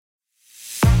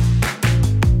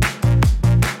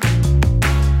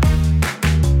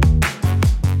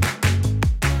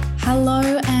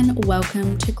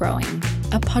welcome to Growing,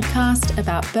 a podcast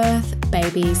about birth,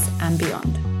 babies, and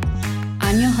beyond.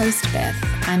 I'm your host, Beth.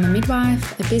 I'm a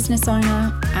midwife, a business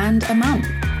owner, and a mum.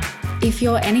 If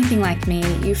you're anything like me,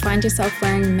 you find yourself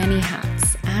wearing many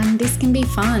hats, and this can be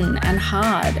fun and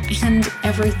hard and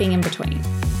everything in between.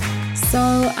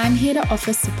 So I'm here to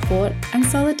offer support and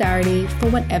solidarity for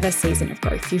whatever season of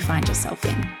growth you find yourself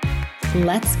in.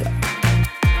 Let's go.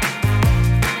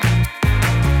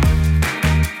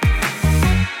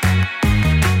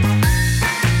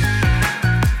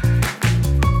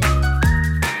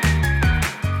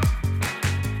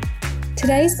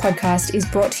 Today's podcast is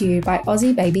brought to you by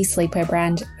Aussie baby sleepwear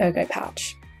brand Ergo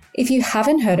Pouch. If you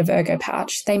haven't heard of Ergo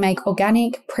Pouch, they make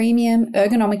organic, premium,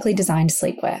 ergonomically designed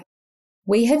sleepwear.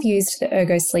 We have used the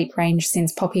Ergo Sleep range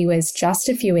since Poppy was just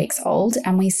a few weeks old,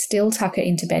 and we still tuck her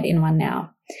into bed in one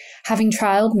now. Having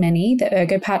trialled many, the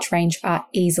Ergo Pouch range are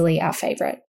easily our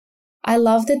favourite. I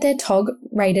love that their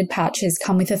TOG-rated pouches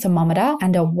come with a thermometer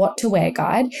and a what-to-wear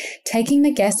guide, taking the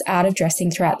guests out of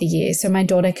dressing throughout the year so my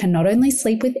daughter can not only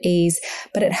sleep with ease,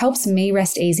 but it helps me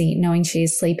rest easy knowing she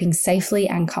is sleeping safely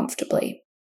and comfortably.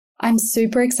 I'm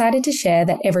super excited to share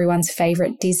that everyone's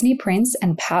favourite Disney Prince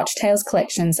and Pouch Tales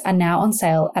collections are now on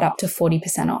sale at up to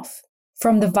 40% off.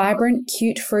 From the vibrant,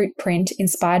 cute fruit print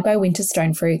inspired by winter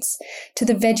stone fruits to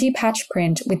the veggie patch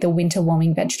print with the winter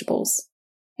warming vegetables.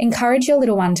 Encourage your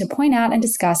little one to point out and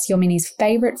discuss your mini's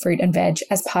favourite fruit and veg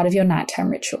as part of your nighttime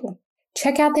ritual.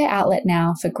 Check out their outlet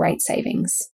now for great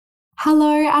savings.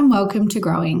 Hello and welcome to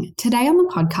Growing. Today on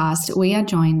the podcast, we are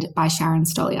joined by Sharon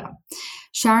Stoliar.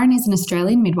 Sharon is an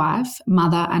Australian midwife,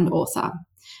 mother and author.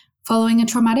 Following a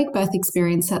traumatic birth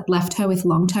experience that left her with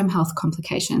long-term health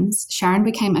complications, Sharon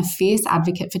became a fierce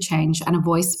advocate for change and a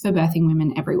voice for birthing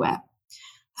women everywhere.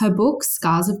 Her book,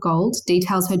 Scars of Gold,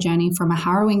 details her journey from a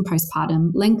harrowing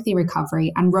postpartum, lengthy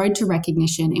recovery, and road to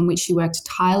recognition in which she worked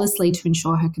tirelessly to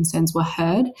ensure her concerns were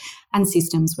heard and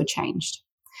systems were changed.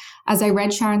 As I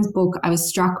read Sharon's book, I was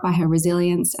struck by her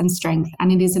resilience and strength,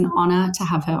 and it is an honour to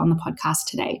have her on the podcast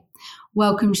today.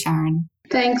 Welcome, Sharon.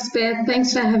 Thanks, Beth.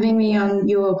 Thanks for having me on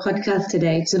your podcast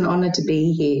today. It's an honour to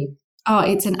be here. Oh,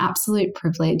 it's an absolute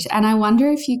privilege. And I wonder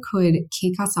if you could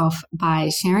kick us off by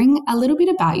sharing a little bit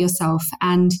about yourself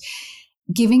and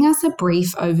giving us a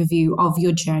brief overview of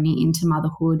your journey into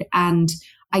motherhood and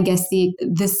I guess the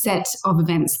set of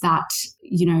events that,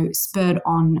 spurred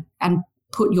on and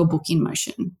put your book in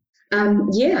motion.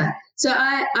 So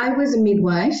I was a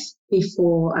midwife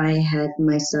before I had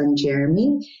my son,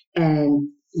 Jeremy, and,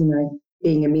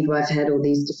 being a midwife had all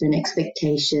these different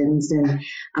expectations and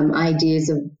ideas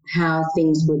of how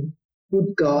things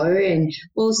would go, and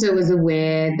also was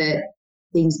aware that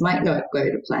things might not go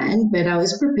to plan, but I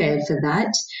was prepared for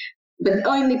that. But the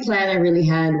only plan I really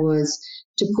had was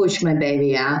to push my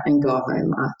baby out and go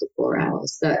home after 4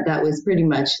 hours. That was pretty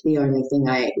much the only thing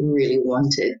I really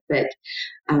wanted. But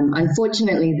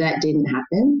unfortunately, that didn't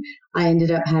happen. I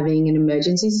ended up having an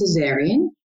emergency cesarean,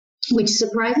 which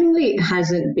surprisingly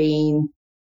hasn't been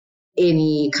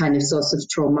any kind of source of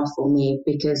trauma for me,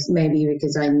 because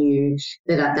I knew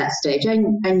that at that stage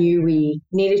I knew we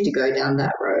needed to go down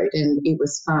that road and it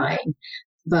was fine.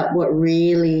 But what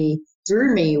really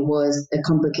threw me was a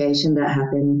complication that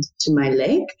happened to my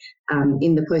leg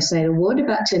in the postnatal ward.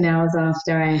 About 10 hours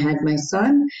after I had my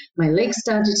son, my leg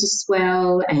started to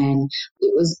swell and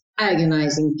it was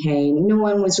agonizing pain. No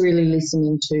one was really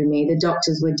listening to me. The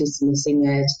doctors were dismissing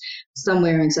it.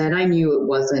 Somewhere inside, I knew it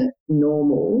wasn't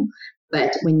normal,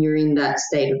 but when you're in that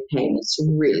state of pain, it's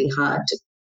really hard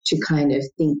to kind of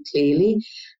think clearly.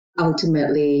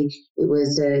 Ultimately, it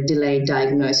was a delayed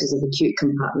diagnosis of acute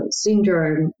compartment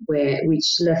syndrome,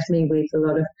 which left me with a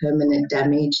lot of permanent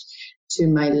damage to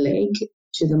my leg,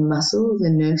 to the muscle, the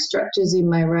nerve structures in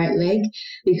my right leg.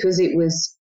 Because it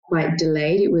was quite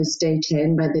delayed, it was day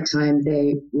 10 by the time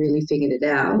they really figured it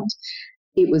out.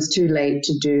 It was too late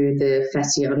to do the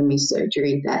fasciotomy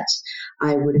surgery that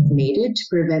I would have needed to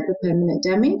prevent the permanent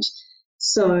damage.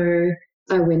 So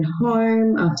I went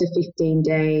home after 15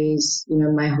 days.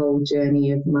 My whole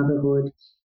journey of motherhood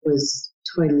was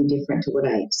totally different to what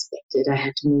I expected. I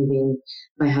had to move in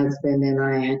my husband and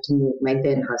I had to move my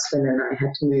then husband and I had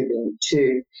to move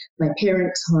into my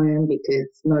parents' home, because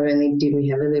not only did we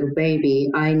have a little baby,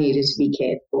 I needed to be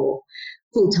cared for,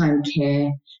 full-time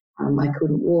care. I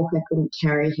couldn't walk, I couldn't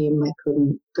carry him, I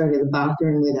couldn't go to the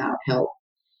bathroom without help.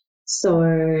 So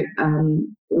it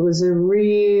was a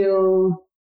real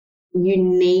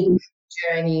unique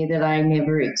journey that I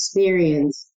never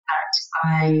experienced.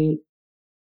 But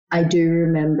I do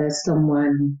remember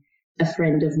someone a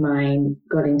friend of mine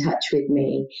got in touch with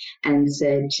me and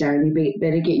said, Sharon, you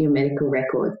better get your medical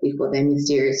records before they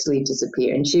mysteriously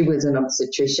disappear. And she was an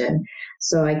obstetrician.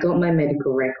 So I got my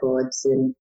medical records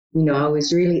and, I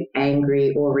was really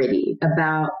angry already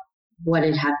about what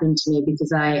had happened to me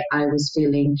because I was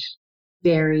feeling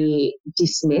very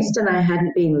dismissed and I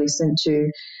hadn't been listened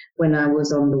to when I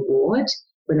was on the ward,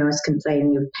 when I was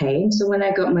complaining of pain. So when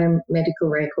I got my medical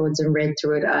records and read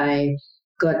through it, I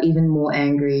got even more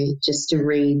angry just to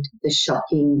read the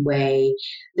shocking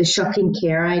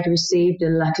care I'd received, the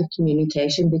lack of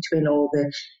communication between all the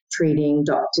treating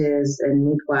doctors and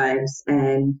midwives.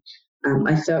 And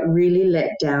I felt really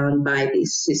let down by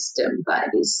this system, by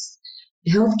this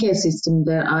healthcare system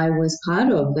that I was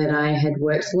part of, that I had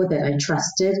worked for, that I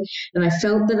trusted, and I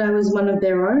felt that I was one of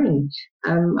their own.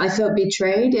 I felt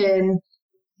betrayed and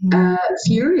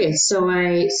furious. So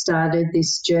I started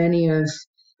this journey of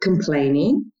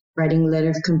complaining, writing a letter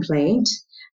of complaint.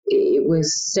 It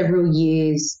was several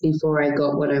years before I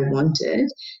got what I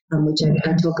wanted, which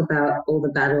I talk about all the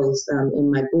battles in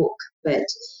my book. But,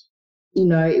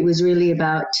 it was really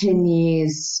about 10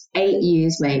 years, 8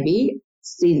 years maybe,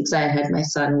 since I had my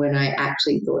son when I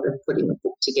actually thought of putting a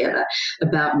book together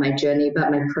about my journey,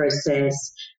 about my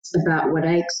process, about what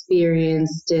I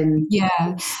experienced. And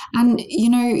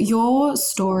your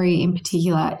story in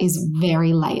particular is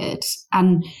very layered.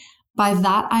 And by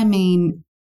that, I mean,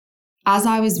 as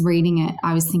I was reading it,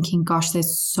 I was thinking, gosh,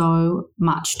 there's so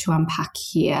much to unpack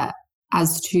here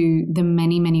as to the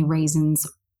many, many reasons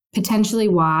potentially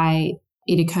why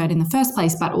it occurred in the first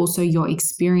place, but also your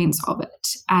experience of it.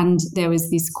 And there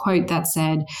was this quote that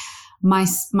said, my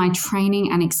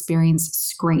training and experience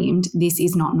screamed, this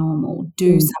is not normal,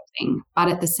 do something. But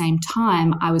at the same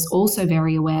time, I was also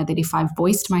very aware that if I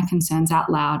voiced my concerns out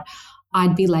loud,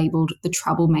 I'd be labeled the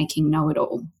troublemaking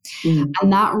know-it-all.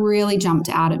 And that really jumped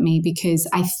out at me because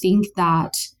I think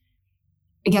that,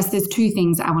 I guess there's two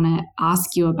things I want to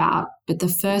ask you about. But the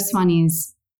first one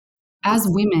is, as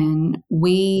women,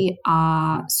 we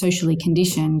are socially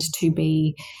conditioned to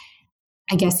be,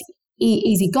 I guess,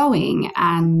 easygoing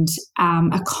and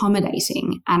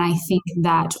accommodating. And I think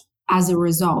that as a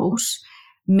result,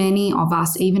 many of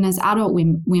us, even as adult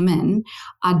women,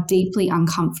 are deeply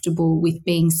uncomfortable with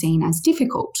being seen as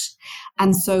difficult.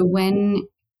 And so when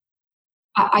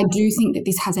I do think that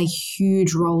this has a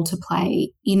huge role to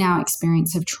play in our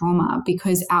experience of trauma,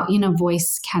 because our inner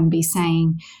voice can be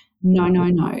saying, no,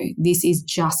 this is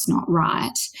just not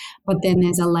right. But then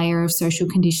there's a layer of social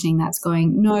conditioning that's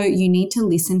going, no, you need to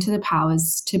listen to the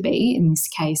powers to be, in this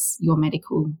case, your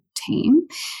medical team,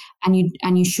 and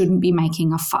you shouldn't be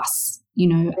making a fuss,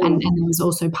 and there was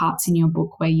also parts in your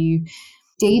book where you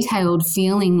detailed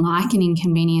feeling like an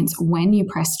inconvenience when you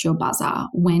pressed your buzzer,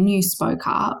 when you spoke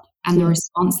up, and the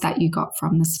response that you got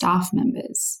from the staff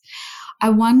members. I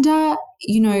wonder,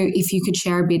 if you could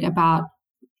share a bit about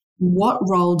what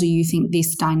role do you think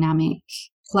this dynamic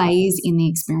plays in the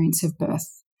experience of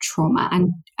birth trauma?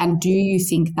 And do you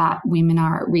think that women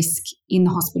are at risk in the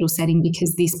hospital setting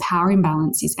because this power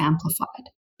imbalance is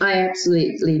amplified? I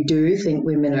absolutely do think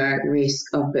women are at risk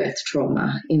of birth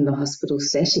trauma in the hospital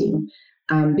setting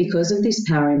because of this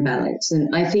power imbalance.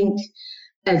 And I think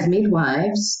as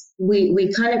midwives,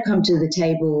 we kind of come to the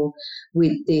table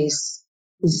with this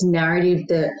narrative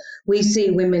that we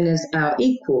see women as our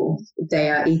equal. They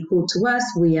are equal to us.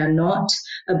 We are not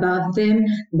above them.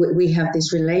 We have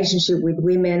this relationship with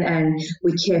women and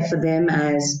we care for them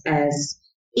as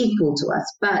equal to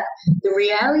us. But the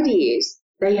reality is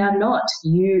they are not.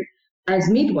 You, as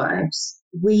midwives,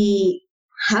 we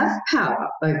have power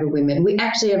over women. We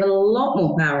actually have a lot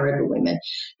more power over women.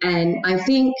 And I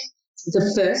think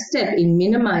the first step in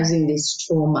minimizing this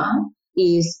trauma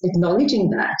is acknowledging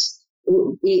that.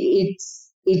 It's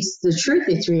the truth,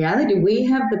 it's reality. We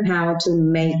have the power to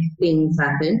make things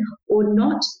happen or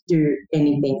not do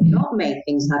anything, not make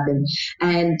things happen.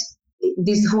 And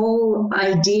this whole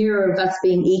idea of us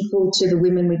being equal to the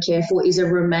women we care for is a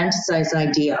romanticized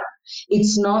idea.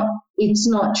 It's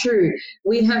not true.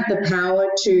 We have the power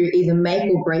to either make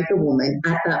or break a woman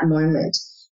at that moment.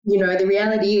 The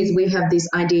reality is we have this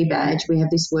ID badge, we have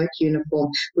this work uniform,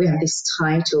 we have this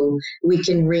title. We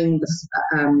can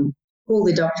call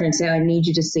the doctor and say, I need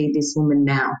you to see this woman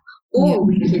now. Or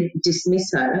we can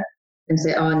dismiss her and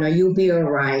say, oh, no, you'll be all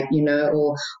right,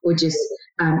 or just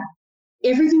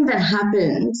everything that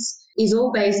happens is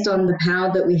all based on the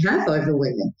power that we have over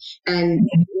women. And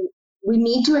we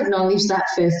need to acknowledge that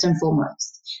first and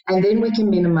foremost. And then we can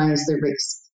minimize the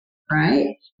risk,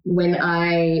 right? When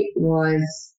I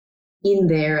was in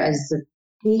there as a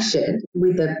patient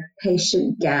with a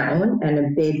patient gown and a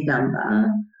bed number,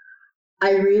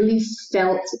 I really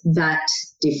felt that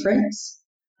difference.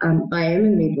 I am a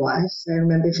midwife. I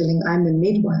remember feeling I'm a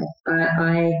midwife.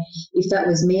 If that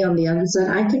was me on the other side,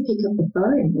 I could pick up the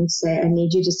phone and say, I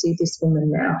need you to see this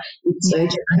woman now. It's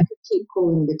urgent. I could keep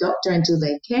calling the doctor until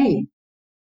they came.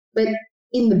 But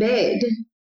in the bed,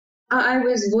 I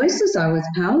was voiceless. I was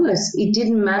powerless. It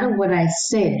didn't matter what I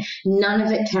said. None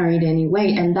of it carried any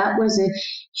weight. And that was a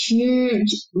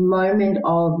huge moment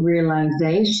of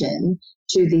realization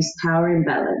to this power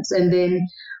imbalance. And then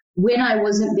when I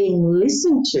wasn't being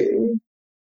listened to,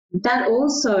 that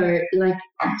also, like,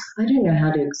 I don't know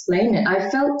how to explain it. I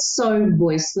felt so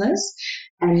voiceless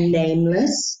and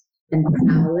nameless and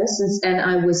powerless, and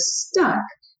I was stuck.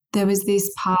 There was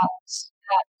this part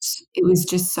that it was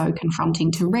just so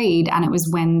confronting to read, and it was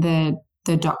when the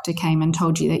doctor came and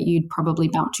told you that you'd probably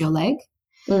bumped your leg.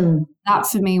 That,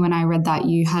 for me, when I read that,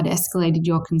 you had escalated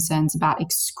your concerns about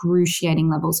excruciating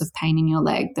levels of pain in your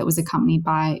leg that was accompanied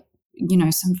by, you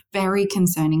know, some very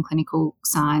concerning clinical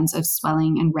signs of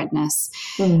swelling and redness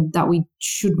that we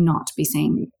should not be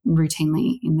seeing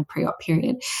routinely in the pre-op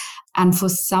period. And for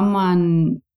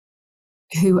someone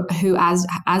who as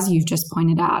you've just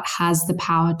pointed out, has the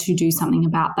power to do something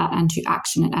about that and to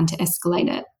action it and to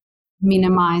escalate it,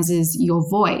 minimizes your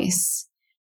voice,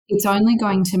 it's only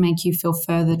going to make you feel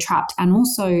further trapped. And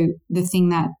also the thing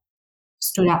that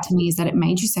stood out to me is that it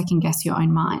made you second guess your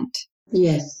own mind.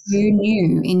 Yes. You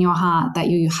knew in your heart that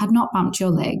you had not bumped your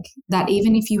leg, that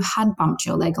even if you had bumped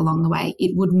your leg along the way,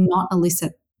 it would not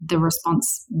elicit the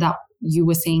response that you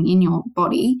were seeing in your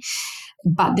body.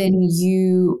 But then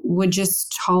you were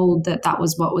just told that that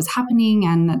was what was happening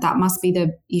and that that must be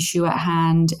the issue at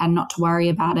hand and not to worry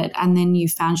about it. And then you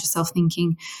found yourself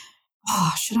thinking,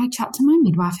 oh, should I chat to my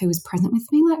midwife who was present with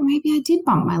me? Like, maybe I did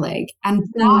bump my leg. And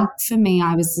that, for me,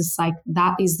 I was just like,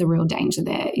 that is the real danger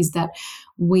there, is that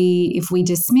if we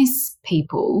dismiss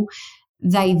people,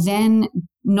 they then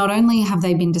not only have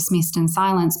they been dismissed and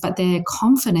silenced, but their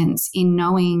confidence in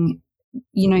knowing,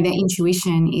 you know, their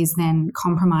intuition is then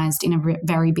compromised in a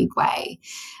very big way.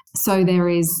 So there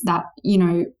is that, you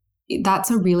know,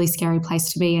 that's a really scary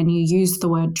place to be. And you used the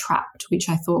word trapped, which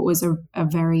I thought was a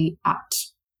very apt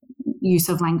use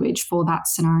of language for that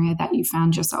scenario that you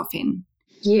found yourself in.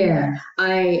 Yeah,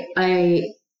 I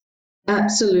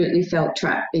absolutely felt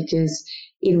trapped because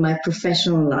in my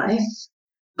professional life,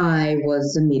 I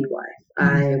was a midwife.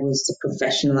 I was a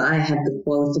professional. I had the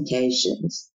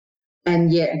qualifications.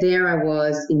 And yet there I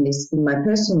was in my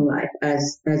personal life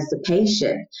as the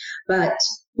patient. But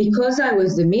because I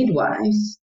was the midwife,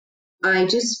 I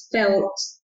just felt,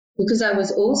 because I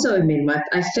was also a midwife,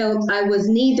 I felt I was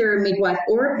neither a midwife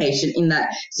or a patient in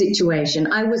that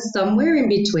situation. I was somewhere in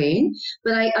between,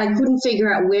 but I couldn't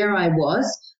figure out where I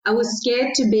was. I was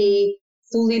scared to be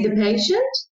fully the patient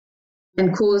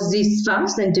and cause this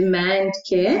fuss and demand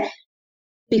care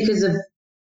because of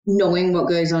knowing what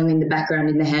goes on in the background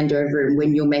in the handover room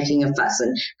when you're making a fuss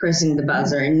and pressing the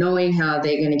buzzer and knowing how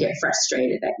they're going to get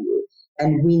frustrated at you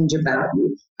and whinge about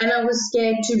you. And I was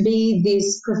scared to be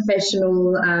this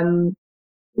professional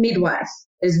midwife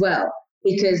as well,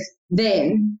 because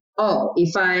then,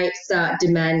 if I start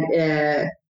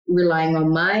relying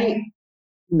on my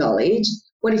knowledge,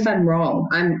 what if I'm wrong?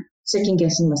 I'm second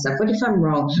guessing myself. What if I'm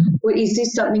wrong? What, is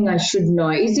this something I should know?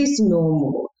 Is this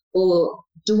normal? Or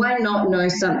do I not know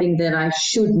something that I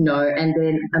should know? And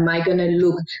then am I going to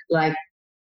look like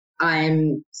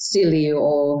I'm silly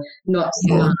or not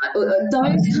smart?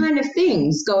 Those kind of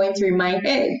things going through my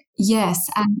head. Yes.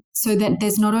 And so that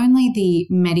there's not only the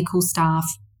medical staff,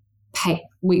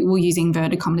 we're using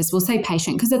inverted commas, we'll say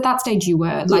patient, because at that stage you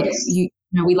were like, yes. You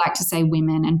know, we like to say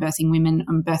women and birthing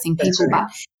people, right.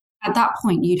 But at that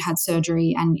point you'd had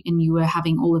surgery and you were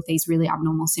having all of these really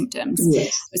abnormal symptoms.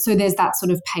 Yes. So there's that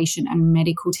sort of patient and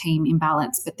medical team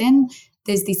imbalance. But then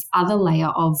there's this other layer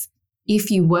of,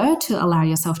 if you were to allow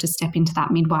yourself to step into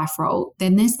that midwife role,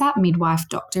 then there's that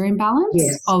midwife-doctor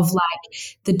imbalance of like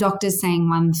the doctor's saying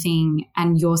one thing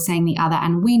and you're saying the other.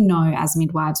 And we know as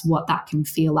midwives what that can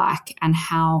feel like and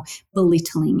how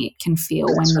belittling it can feel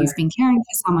when you've been caring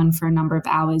for someone for a number of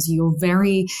hours. You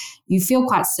feel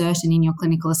quite certain in your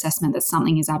clinical assessment that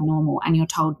something is abnormal and you're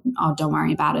told, oh, don't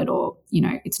worry about it, or, you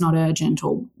know, it's not urgent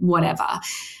or whatever.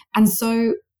 And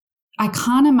so I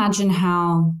can't imagine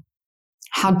how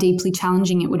deeply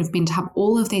challenging it would have been to have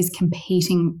all of these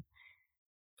competing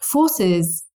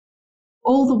forces,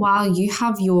 all the while you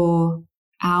have your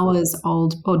hours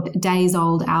old or days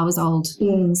old, hours old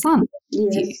son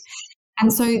with you.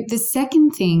 And so the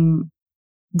second thing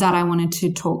that I wanted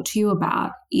to talk to you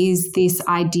about is this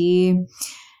idea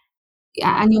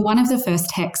and you're one of the first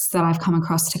texts that I've come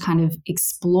across to kind of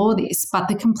explore this, but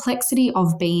the complexity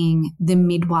of being the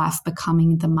midwife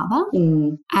becoming the mother.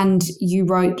 And you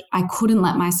wrote, I couldn't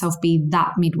let myself be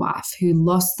that midwife who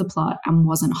lost the plot and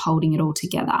wasn't holding it all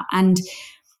together. And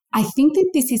I think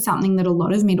that this is something that a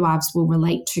lot of midwives will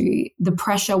relate to, the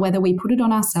pressure, whether we put it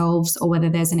on ourselves or whether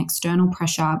there's an external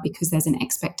pressure because there's an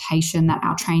expectation that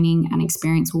our training and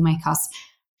experience will make us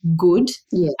good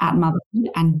at motherhood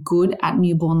and good at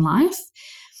newborn life.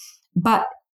 But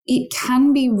it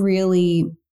can be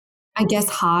really, I guess,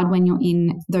 hard when you're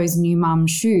in those new mum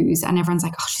shoes and everyone's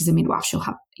like, oh, she's a midwife, she'll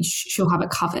have it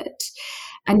covered.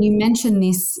 And you mentioned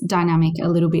this dynamic a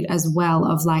little bit as well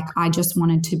of like, I just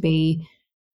wanted to be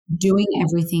doing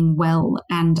everything well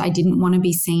and I didn't want to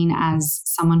be seen as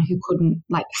someone who couldn't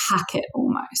like hack it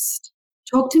almost.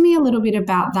 Talk to me a little bit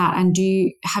about that, and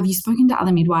have you spoken to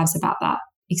other midwives about that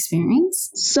experience?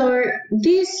 So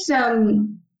this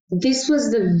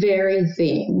was the very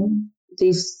thing,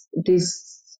 this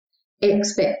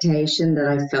expectation that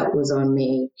I felt was on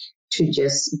me to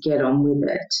just get on with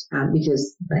it,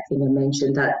 because I think I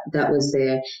mentioned that was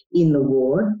there in the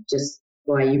ward. Just,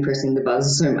 why are you pressing the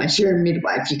buzzer so much? You're a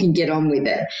midwife, you can get on with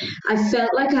it. I felt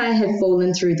like I had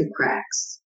fallen through the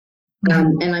cracks.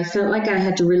 And I felt like I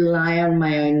had to rely on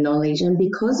my own knowledge. And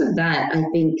because of that,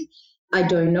 I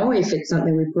don't know if it's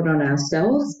something we put on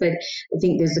ourselves, but I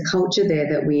think there's a culture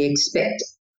there that we expect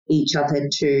each other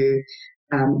to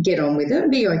get on with it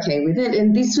and be okay with it.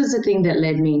 And this was the thing that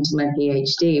led me into my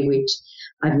PhD, which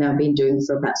I've now been doing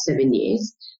for about 7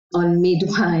 years, on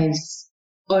midwives'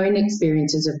 own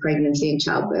experiences of pregnancy and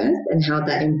childbirth and how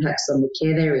that impacts on the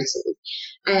care they receive.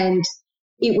 And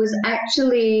it was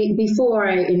actually, before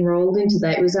I enrolled into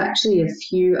that, it was actually a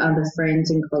few other friends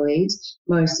and colleagues,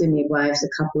 mostly midwives,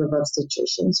 a couple of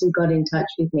obstetricians, who got in touch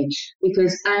with me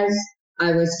because as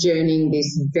I was journeying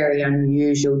this very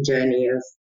unusual journey of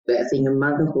birthing and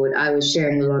motherhood, I was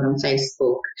sharing a lot on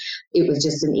Facebook. It was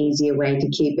just an easier way to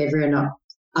keep everyone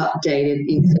updated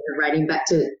instead of writing back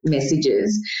to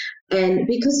messages. And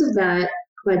because of that,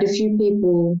 quite a few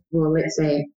people, well, let's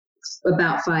say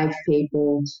about 5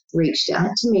 people, reached out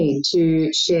to me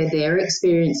to share their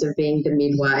experience of being the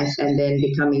midwife and then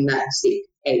becoming that sick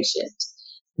patient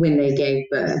when they gave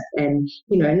birth. And,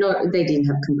 they didn't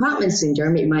have compartment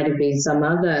syndrome. It might have been some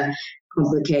other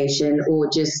complication or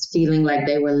just feeling like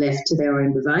they were left to their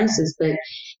own devices. But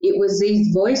it was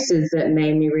these voices that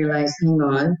made me realize, hang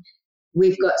on,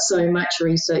 we've got so much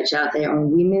research out there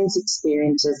on women's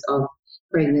experiences of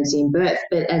pregnancy and birth,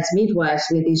 but as midwives,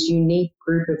 we're this unique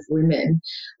group of women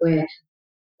where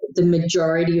the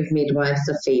majority of midwives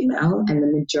are female and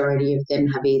the majority of them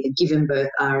have either given birth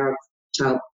or are of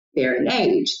childbearing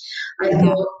age. I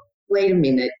thought, wait a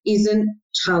minute, isn't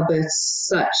childbirth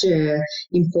such an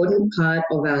important part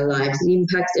of our lives? It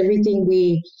impacts everything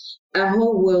our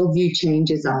whole worldview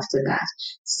changes after that.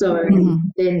 So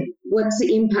then what's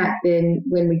the impact then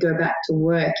when we go back to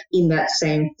work in that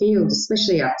same field,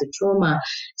 especially after trauma?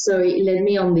 So it led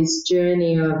me on this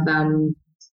journey of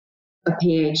a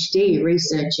PhD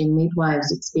researching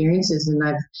midwives' experiences, and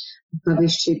I've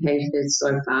published 2 papers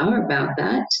so far about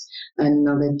that,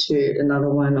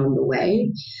 another one on the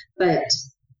way. But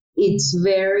it's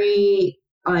very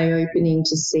eye-opening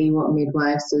to see what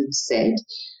midwives have said.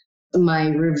 My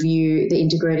review, the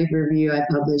integrative review I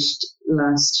published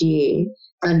last year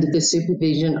under the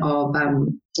supervision of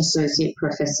Associate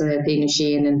Professor Veena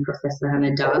Sheehan and Professor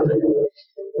Hannah Darling,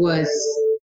 was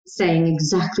saying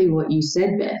exactly what you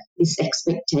said, Beth, this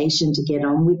expectation to get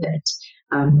on with it,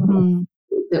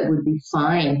 that would be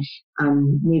fine.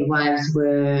 Midwives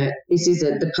this is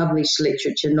the published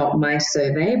literature, not my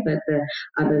survey, but the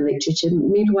other literature.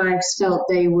 Midwives felt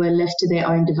they were left to their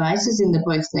own devices in the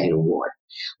postnatal ward.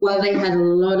 While they had a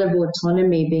lot of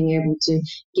autonomy, being able to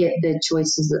get the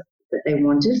choices that they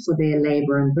wanted for their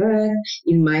labour and birth.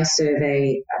 In my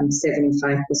survey,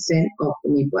 75% of the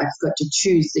midwives got to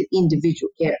choose the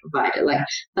individual care provider. Like,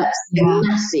 that's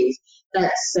massive.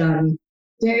 That's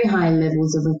very high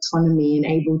levels of autonomy and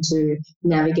able to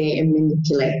navigate and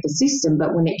manipulate the system.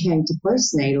 But when it came to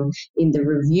postnatal, in the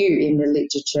review, in the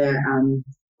literature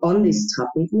on this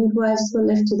topic, midwives were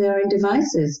left to their own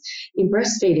devices. In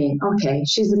breastfeeding, okay,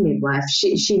 she's a midwife.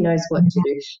 She knows what to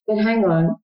do. But hang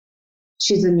on,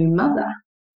 she's a new mother.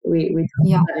 We're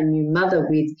talking about a new mother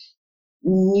with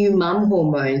new mum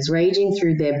hormones raging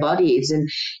through their bodies. And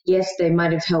yes, they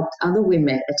might have helped other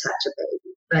women attach a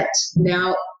baby, but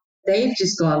now they've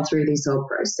just gone through this whole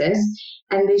process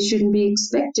and they shouldn't be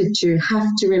expected to have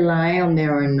to rely on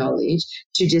their own knowledge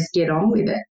to just get on with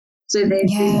it. So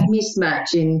there's this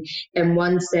mismatch in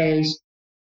one stage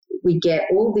we get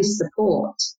all this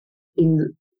support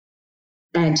in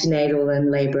antenatal and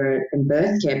labour and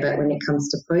birth care, but when it comes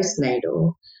to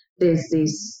postnatal, there's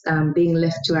this being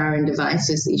left to our own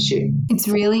devices issue. It's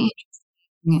really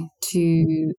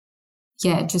interesting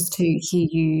just to hear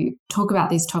you talk about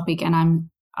this topic, and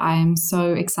I'm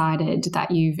so excited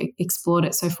that you've explored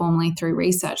it so formally through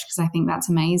research, because I think that's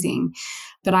amazing.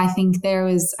 But I think there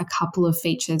was a couple of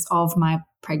features of my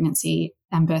pregnancy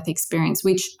and birth experience,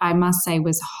 which I must say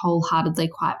was wholeheartedly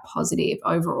quite positive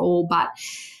overall. But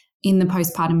in the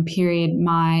postpartum period,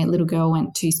 my little girl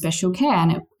went to special care,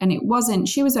 and it wasn't,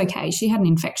 she was okay. She had an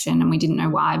infection and we didn't know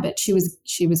why, but she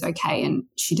was okay, and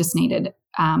she just needed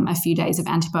a few days of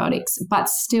antibiotics. But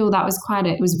still, that was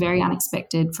it was very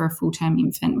unexpected for a full-term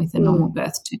infant with a normal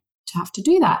birth to have to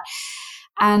do that.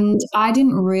 And I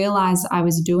didn't realize I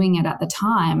was doing it at the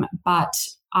time, but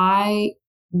I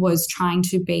was trying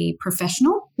to be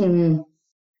professional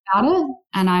about it,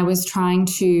 and I was trying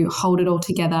to hold it all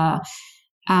together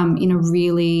in a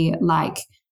really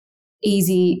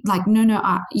easy,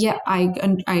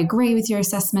 I agree with your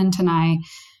assessment, and I,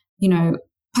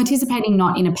 participating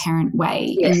not in a parent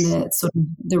way in the sort of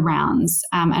the rounds,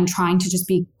 and trying to just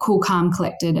be cool, calm,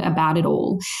 collected about it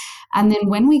all. And then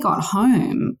when we got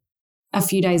home a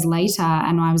few days later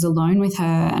and I was alone with her,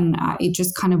 and it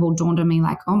just kind of all dawned on me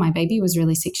oh, my baby was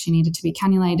really sick. She needed to be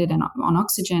cannulated and on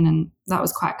oxygen, and that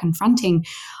was quite confronting.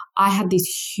 I had this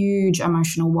huge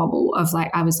emotional wobble of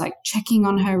I was checking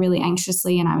on her really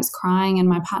anxiously, and I was crying, and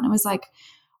my partner was like,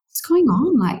 what's going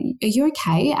on? Are you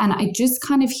okay? And it just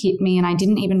kind of hit me, and I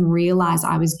didn't even realize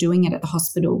I was doing it at the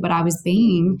hospital, but I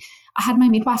had my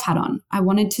midwife hat on. I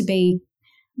wanted to be,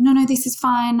 no, this is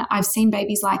fine. I've seen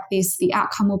babies like this. The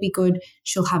outcome will be good.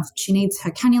 She needs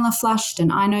her cannula flushed,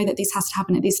 and I know that this has to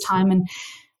happen at this time. And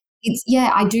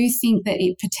I do think that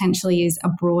it potentially is a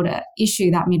broader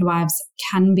issue that midwives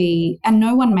can be, and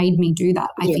no one made me do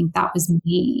that. I think that was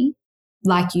me.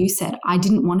 Like you said, I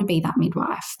didn't want to be that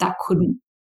midwife that couldn't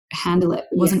handle it,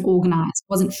 wasn't organized,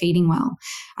 wasn't feeding well.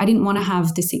 I didn't want to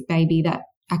have the sick baby that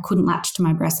I couldn't latch to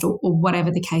my breast, or whatever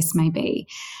the case may be,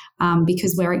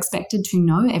 because we're expected to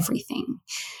know everything.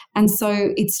 And so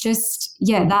it's just,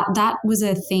 that was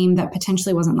a theme that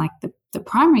potentially wasn't the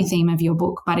primary theme of your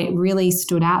book, but it really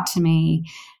stood out to me,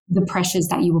 the pressures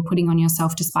that you were putting on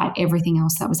yourself despite everything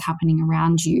else that was happening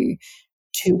around you,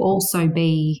 to also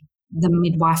be the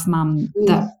midwife mum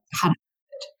that had.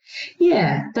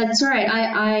 Yeah, that's right.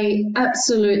 I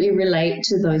absolutely relate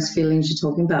to those feelings you're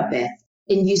talking about, Beth.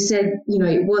 And you said,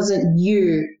 it wasn't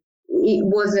you. It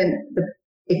wasn't the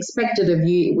expected of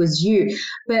you. It was you.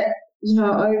 But,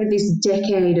 over this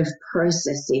decade of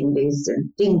processing this and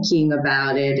thinking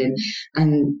about it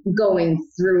and going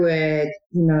through it,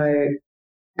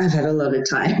 I've had a lot of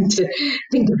time to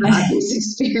think about this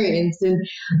experience. And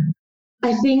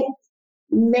I think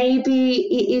maybe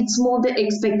it's more the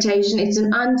expectation. It's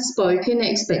an unspoken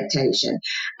expectation.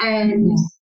 And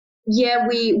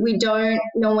we don't,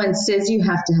 no one says you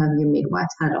have to have your midwife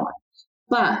hat on.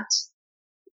 But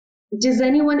does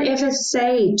anyone ever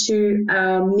say to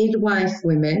our midwife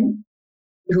women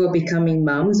who are becoming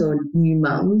mums or new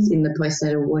mums in the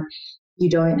postnatal ward, you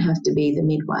don't have to be the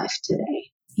midwife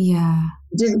today? Yeah.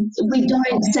 We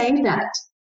don't say that.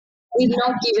 We're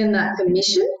not given that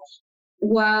permission.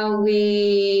 While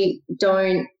we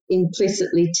don't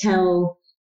implicitly tell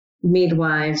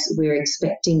midwives we're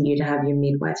expecting you to have your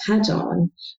midwife hat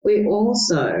on, we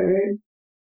also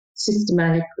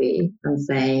systematically, I'm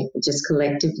saying just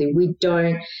collectively, we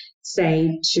don't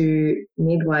say to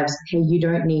midwives, hey, you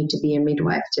don't need to be a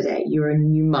midwife today. You're a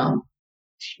new mum.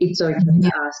 It's okay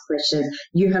to ask questions.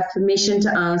 You have permission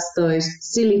to ask those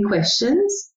silly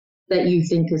questions that you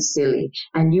think are silly,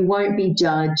 and you won't be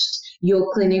judged.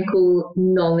 Your clinical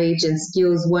knowledge and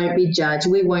skills won't be judged.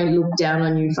 We won't look down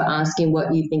on you for asking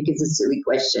what you think is a silly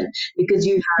question, because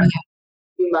you have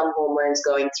your mum hormones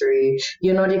going through you.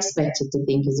 You're not expected to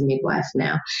think as a midwife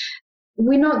now.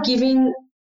 We're not giving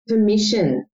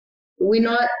permission. We're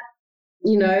not,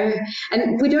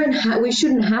 and we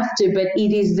shouldn't have to, but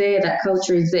it is there. That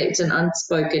culture is there. It's an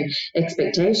unspoken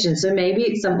expectation. So maybe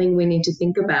it's something we need to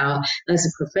think about as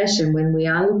a profession when we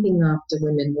are looking after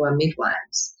women who are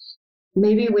midwives.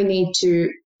 Maybe we need to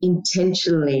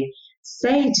intentionally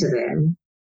say to them,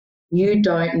 you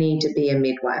don't need to be a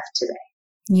midwife today.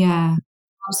 Yeah,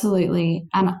 absolutely.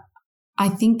 And I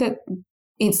think that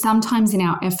it's sometimes in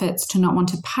our efforts to not want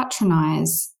to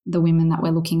patronize the women that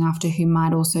we're looking after who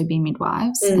might also be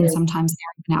midwives, and sometimes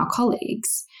they're even our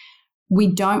colleagues, we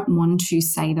don't want to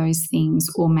say those things,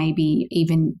 or maybe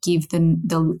even give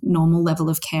the normal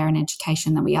level of care and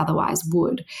education that we otherwise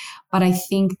would. But I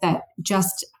think that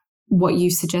just what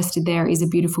you suggested there is a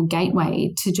beautiful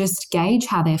gateway to just gauge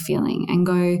how they're feeling and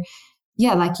go,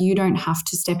 yeah, like you don't have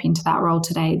to step into that role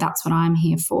today. That's what I'm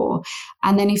here for.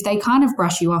 And then if they kind of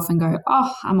brush you off and go,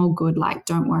 oh, I'm all good, like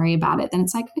don't worry about it, then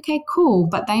it's like, okay, cool.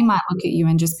 But they might look at you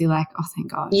and just be like, oh,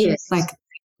 thank God. Yes. Like,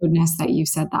 goodness that you've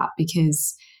said that,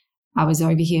 because I was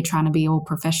over here trying to be all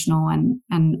professional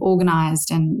and organized,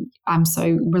 and I'm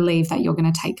so relieved that you're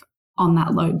going to take on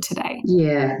that load today.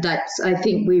 Yeah, I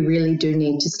think we really do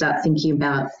need to start thinking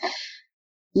about,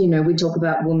 we talk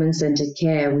about woman-centered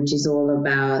care, which is all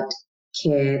about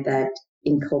care that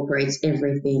incorporates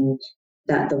everything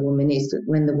that the woman is.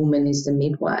 When the woman is the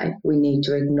midwife, we need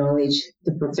to acknowledge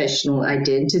the professional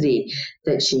identity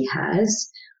that she has,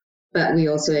 but we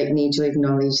also need to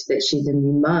acknowledge that she's a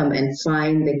new mum and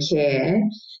find the care,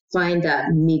 find that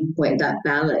midpoint, that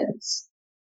balance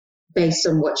based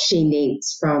on what she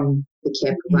needs from the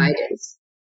care providers,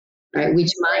 right?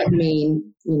 Which might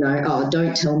mean, oh,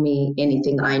 don't tell me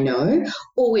anything I know,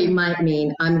 or it might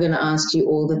mean I'm going to ask you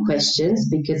all the questions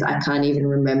because I can't even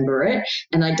remember it,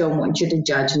 and I don't want you to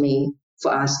judge me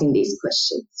for asking these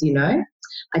questions,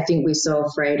 I think we're so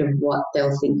afraid of what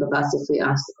they'll think of us if we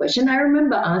ask the question. I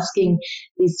remember asking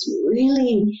this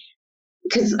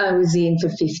because I was in for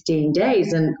 15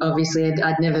 days, and obviously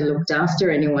I'd never looked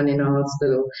after anyone in a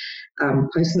hospital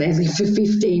postnatally for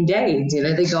 15 days.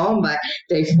 They go on by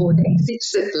day 4, day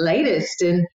 6 at the latest,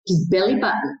 and his belly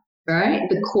button, right,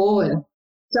 the cord.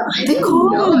 So I didn't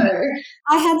know.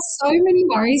 I had so many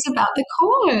worries about the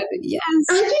cord. Yes.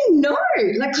 I didn't know.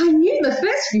 Like, I knew the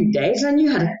first few days. I knew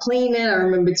how to clean it. I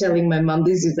remember telling my mum,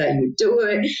 this is how you do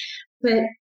it.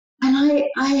 And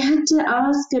I had to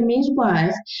ask a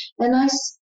midwife, and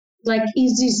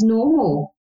is this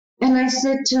normal? And I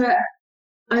said to her,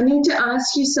 I need to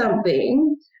ask you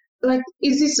something. Like,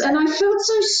 is this, and I felt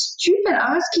so stupid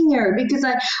asking her because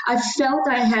I felt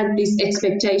I had this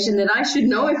expectation that I should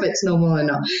know if it's normal or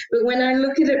not. But when I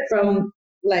look at it from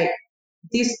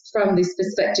this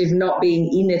perspective, not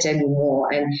being in it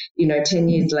anymore, and 10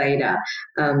 years later,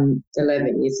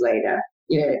 11 years later,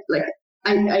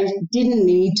 I didn't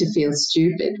need to feel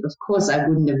stupid. Of course, I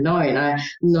wouldn't have known. I'm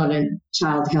not a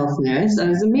child health nurse. I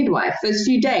was a midwife. First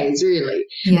few days, really,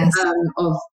 yes.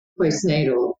 of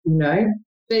postnatal,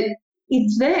 But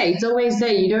it's there. It's always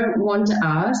there. You don't want to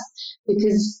ask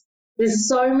because there's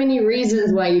so many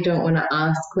reasons why you don't want to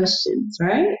ask questions,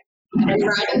 right? And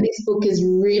writing this book has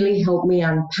really helped me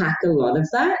unpack a lot of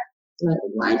that. Like,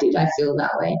 why did I feel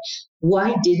that way?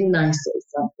 Why didn't I say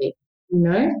something,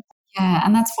 Yeah,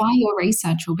 and that's why your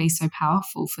research will be so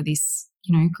powerful for this,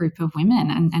 group of women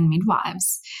and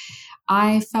midwives.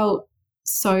 I felt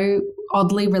so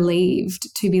oddly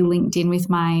relieved to be linked in with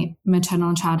my maternal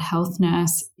and child health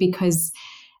nurse because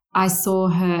I saw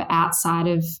her outside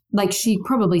of, like, she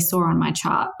probably saw on my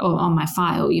chart or on my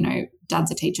file,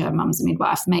 dad's a teacher, mum's a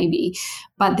midwife, maybe,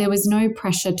 but there was no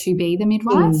pressure to be the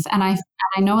midwife. And I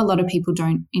know a lot of people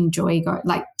don't enjoy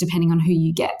depending on who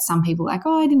you get. Some people like,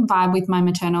 oh, I didn't vibe with my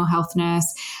maternal health nurse.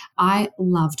 I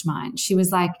loved mine. She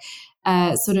was like,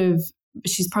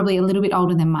 she's probably a little bit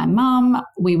older than my mum.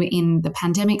 We were in the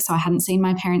pandemic, so I hadn't seen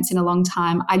my parents in a long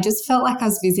time. I just felt like I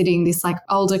was visiting this like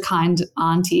older kind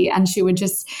auntie, and she would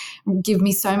just give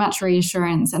me so much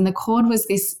reassurance. And the cord was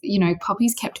this,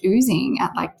 poppies kept oozing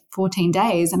at like 14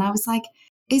 days. And I was like,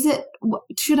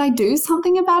 should I do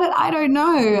something about it? I don't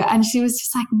know. And she was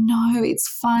just like, no, it's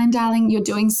fine, darling. You're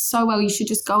doing so well. You should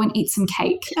just go and eat some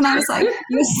cake. And I was like,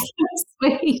 you're so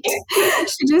sweet.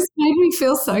 She just made me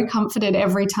feel so comforted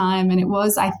every time. And it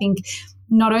was, I think,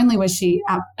 not only was she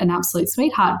an absolute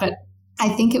sweetheart, but I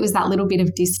think it was that little bit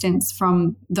of distance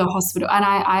from the hospital. And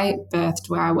I birthed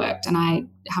where I worked, and I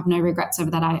have no regrets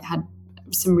over that. I had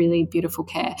some really beautiful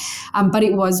care. But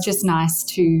it was just nice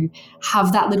to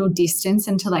have that little distance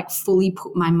and to like fully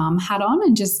put my mum hat on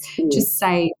and just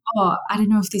say, oh, I don't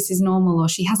know if this is normal, or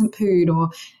she hasn't pooed,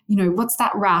 or, what's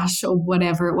that rash, or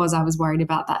whatever it was I was worried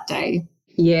about that day.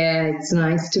 Yeah, it's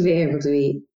nice to be able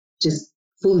to just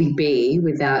fully be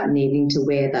without needing to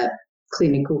wear that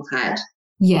clinical hat.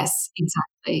 Yes,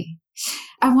 exactly.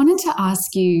 I wanted to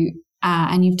ask you,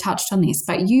 and you've touched on this,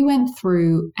 but you went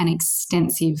through an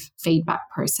extensive feedback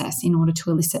process in order to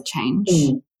elicit change.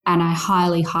 And I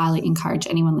highly, highly encourage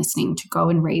anyone listening to go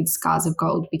and read Scars of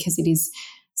Gold, because it is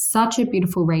such a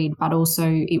beautiful read, but also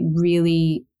it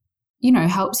really,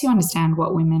 helps you understand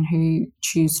what women who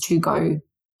choose to go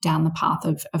down the path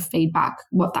of feedback,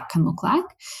 what that can look like.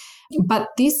 But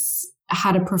this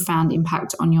had a profound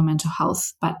impact on your mental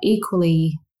health, but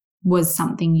equally was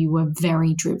something you were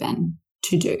very driven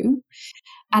to do.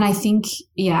 And I think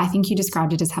you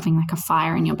described it as having like a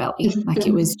fire in your belly. Like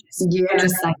it was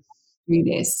just like do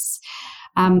this.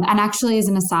 And actually, as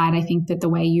an aside, I think that the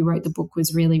way you wrote the book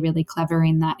was really, really clever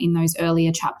in that in those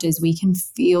earlier chapters, we can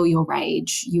feel your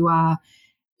rage.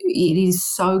 It is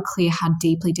so clear how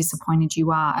deeply disappointed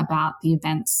you are about the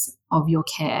events of your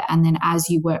care. And then as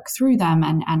you work through them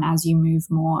and as you move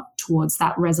more towards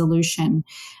that resolution,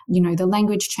 the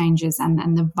language changes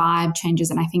and the vibe changes.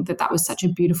 And I think that was such a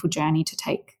beautiful journey to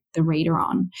take the reader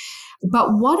on.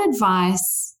 But what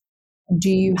advice do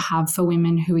you have for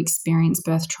women who experience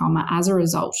birth trauma as a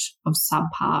result of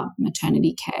subpar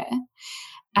maternity care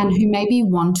and who maybe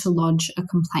want to lodge a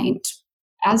complaint?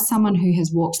 As someone who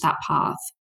has walked that path,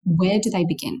 where do they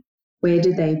begin? Where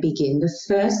do they begin? The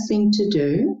first thing to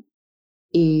do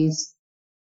is,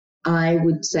 I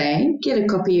would say, get a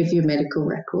copy of your medical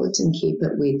records and keep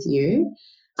it with you.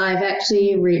 I've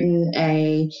actually written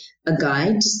a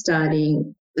guide to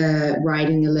starting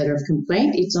writing a letter of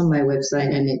complaint. It's on my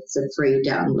website and it's a free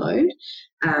download.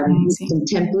 With some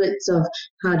templates of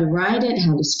how to write it,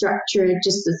 how to structure it,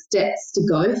 just the steps to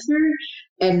go through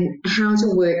and how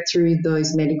to work through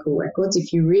those medical records.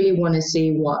 If you really want to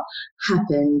see what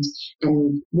happened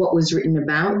and what was written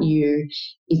about you,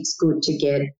 it's good to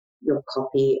get your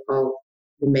copy of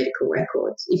the medical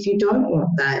records. If you don't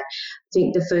want that, I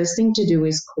think the first thing to do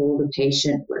is call the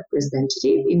patient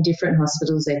representative. In different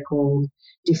hospitals, they're called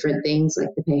different things, like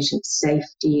the patient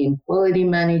safety and quality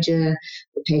manager,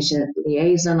 the patient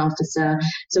liaison officer.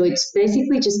 So it's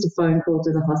basically just a phone call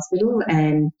to the hospital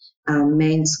and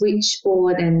main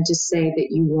switchboard and just say that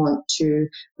you want to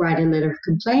write a letter of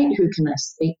complaint. Who can I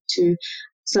speak to?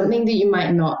 Something that you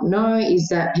might not know is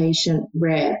that patient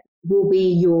rep will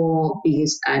be your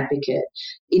biggest advocate.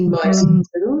 In most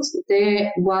hospitals,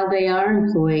 while they are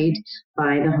employed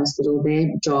by the hospital, their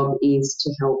job is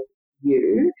to help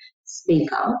you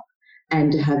speak up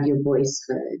and to have your voice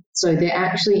heard. So they're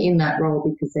actually in that role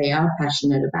because they are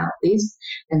passionate about this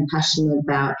and passionate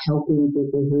about helping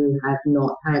people who have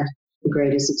not had the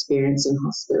greatest experience in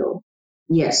hospital.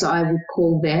 Yeah, so I would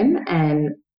call them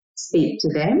and speak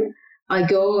to them.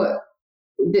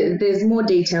 There's more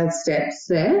detailed steps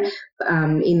there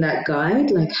in that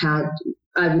guide, like how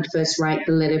I would first write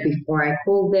the letter before I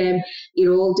call them. It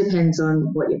all depends on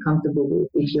what you're comfortable with,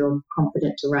 if you're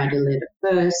confident to write a letter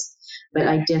first. But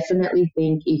I definitely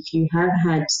think if you have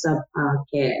had subpar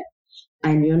care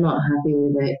and you're not happy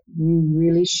with it, you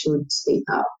really should speak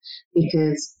up,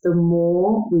 because the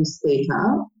more we speak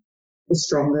up, the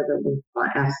stronger that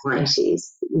our fight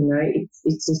is.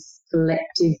 It's this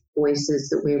collective voices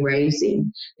that we're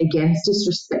raising against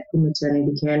disrespectful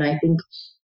maternity care. And I think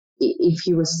if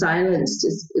you were silenced,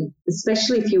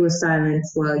 especially if you were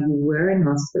silenced while you were in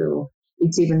hospital,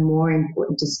 it's even more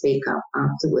important to speak up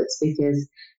afterwards, because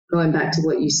going back to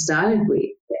what you started with,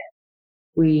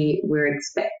 we're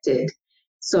expected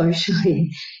socially,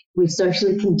 we're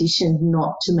socially conditioned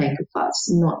not to make a fuss,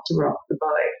 not to rock the boat.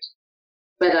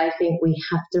 But I think we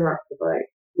have to rock the boat,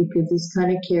 because this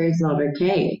kind of care is not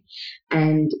okay.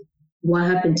 And what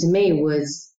happened to me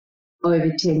was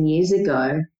over 10 years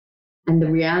ago, and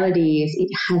the reality is it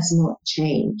has not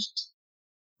changed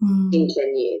in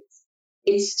 10 years.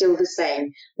 It's still the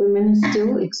same. Women are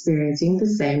still experiencing the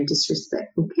same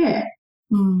disrespectful care.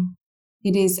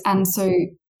 It is. And so,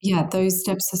 yeah, those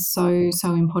steps are so,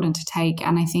 so important to take.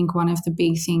 And I think one of the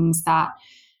big things that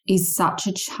is such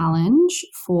a challenge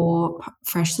for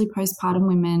freshly postpartum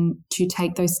women to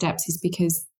take those steps is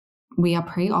because we are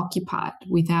preoccupied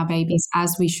with our babies,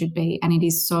 as we should be, and it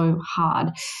is so hard.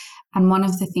 And one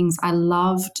of the things I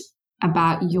loved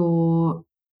about your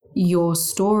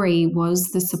story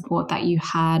was the support that you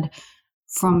had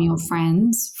from your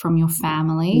friends, from your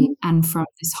family, and from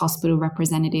this hospital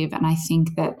representative. And I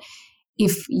think that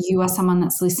if you are someone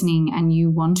that's listening and you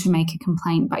want to make a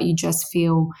complaint, but you just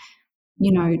feel,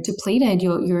 depleted,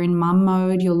 you're in mum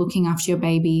mode, you're looking after your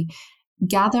baby,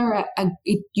 gather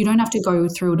you don't have to go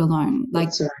through it alone. Like,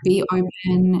 be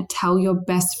open, tell your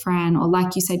best friend, or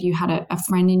like you said, you had a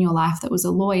friend in your life that was a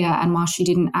lawyer, and while she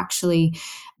didn't actually,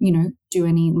 do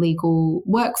any legal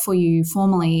work for you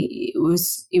formally, it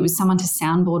was someone to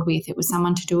soundboard with, it was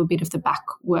someone to do a bit of the back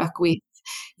work with.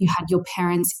 You had your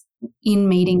parents in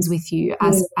meetings with you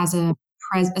as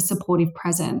a supportive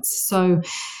presence. So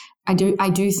I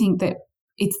do think that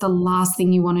it's the last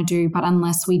thing you want to do, but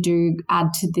unless we do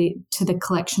add to the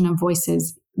collection of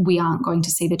voices, we aren't going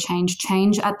to see the change.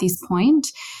 Change at this point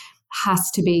has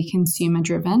to be consumer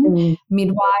driven.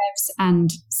 Midwives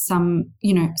and some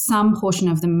portion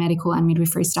of the medical and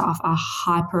midwifery staff are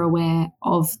hyper aware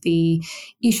of the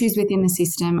issues within the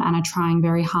system and are trying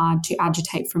very hard to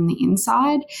agitate from the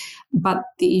inside, but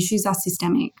the issues are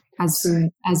systemic, as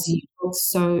you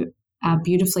also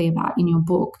beautifully about in your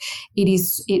book,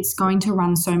 it's going to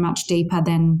run so much deeper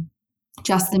than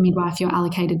just the midwife you're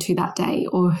allocated to that day,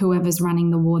 or whoever's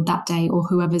running the ward that day, or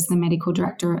whoever's the medical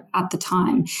director at the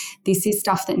time. This is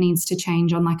stuff that needs to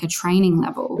change on like a training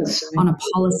level, on a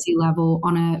policy level,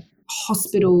 on a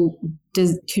hospital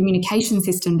communication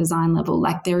system design level.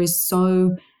 Like there is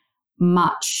so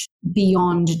much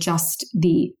beyond just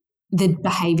the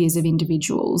behaviors of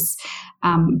individuals.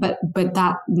 But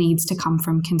that needs to come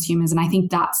from consumers. And I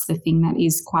think that's the thing that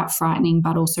is quite frightening,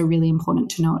 but also really important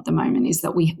to know at the moment, is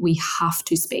that we have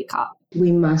to speak up.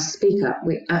 We must speak up.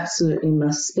 We absolutely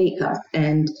must speak up,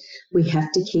 and we have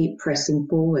to keep pressing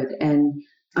forward. And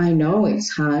I know it's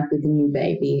hard with a new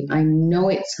baby. I know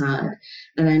it's hard,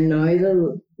 and I know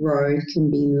the road can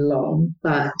be long,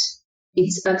 but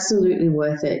it's absolutely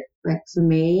worth it. Like for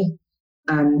me,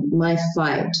 my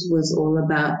fight was all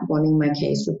about wanting my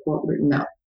case report written up.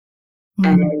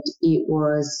 And it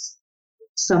was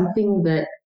something that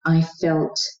I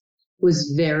felt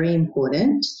was very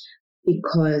important,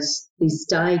 because this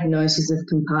diagnosis of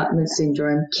compartment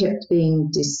syndrome kept being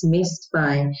dismissed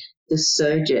by the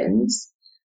surgeons,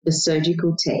 the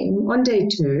surgical team on day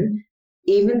 2,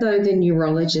 even though the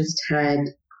neurologist had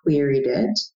queried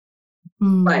it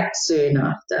quite soon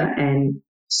after, and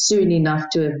soon enough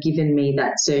to have given me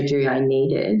that surgery I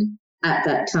needed at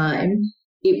that time.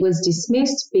 It was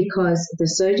dismissed because the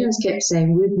surgeons kept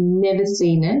saying, we've never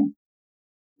seen it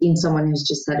in someone who's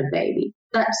just had a baby.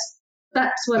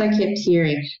 That's what I kept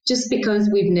hearing, just because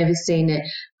we've never seen it.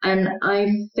 And I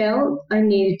felt I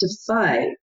needed to fight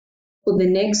for the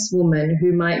next woman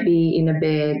who might be in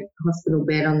a hospital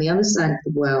bed on the other side of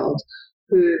the world,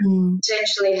 who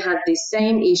potentially had this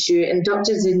same issue, and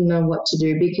doctors didn't know what to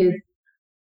do, because,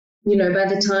 you know, by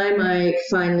the time I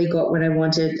finally got what I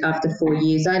wanted after 4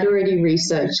 years, I'd already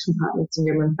researched compartment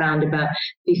syndrome and found about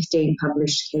 15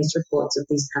 published case reports of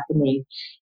this happening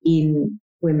in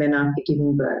women after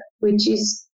giving birth, which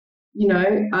is, you know,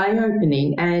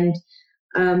 eye-opening. And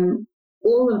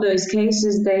all of those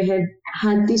cases, they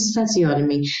had this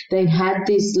fasciotomy, they'd had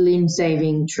this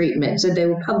limb-saving treatment. So they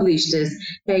were published as,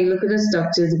 hey, look at us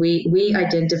doctors, we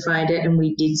identified it and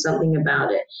we did something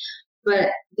about it. But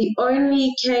the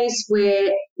only case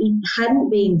where it hadn't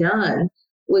been done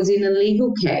was in a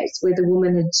legal case where the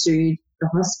woman had sued the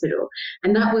hospital.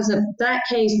 And that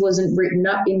case wasn't written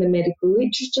up in the medical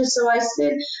literature. So I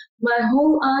said, my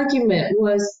whole argument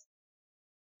was,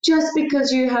 just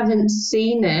because you haven't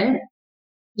seen it,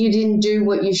 you didn't do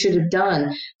what you should have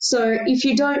done. So if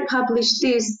you don't publish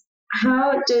this,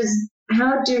 how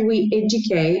do we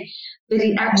educate that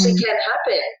it actually can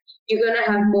happen? You're going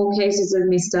to have more cases of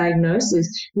misdiagnosis.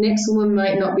 Next woman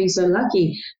might not be so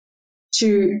lucky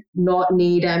to not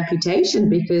need amputation,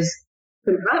 because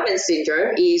compartment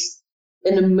syndrome is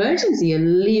an emergency, a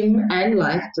limb and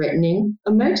life-threatening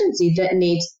emergency that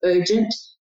needs urgent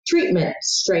treatment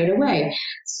straight away.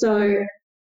 So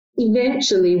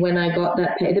eventually, when I got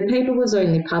that the paper was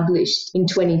only published in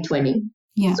 2020.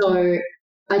 Yeah. So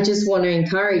I just want to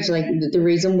encourage, like, the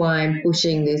reason why I'm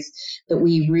pushing this, that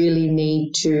we really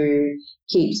need to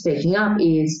keep speaking up,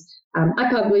 is I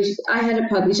had it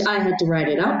published, I had to write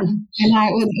it up. And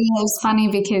it was funny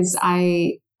because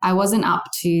I wasn't up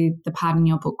to the part in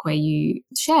your book where you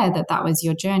share that was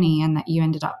your journey and that you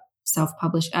ended up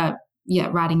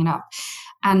writing it up.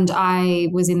 And I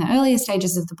was in the earlier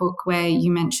stages of the book where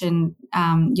you mentioned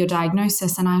your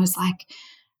diagnosis, and I was like,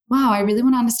 wow, I really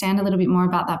want to understand a little bit more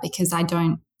about that, because I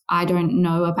don't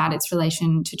know about its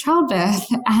relation to childbirth.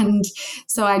 And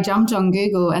so I jumped on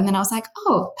Google, and then I was like,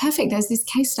 oh, perfect, there's this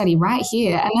case study right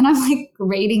here. And then I'm like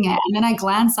reading it, and then I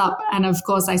glance up, and of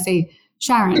course I see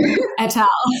Sharon et al.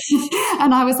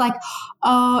 And I was like,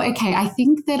 oh, okay, I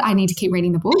think that I need to keep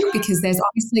reading the book, because there's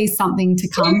obviously something to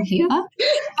come here.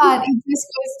 But it just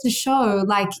goes to show,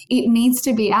 like, it needs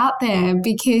to be out there,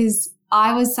 because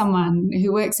I was someone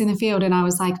who works in the field, and I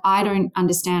was like, I don't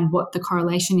understand what the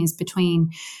correlation is between,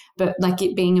 but like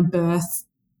it being a birth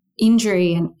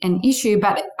injury and an issue.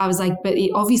 But I was like, but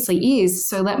it obviously is.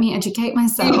 So let me educate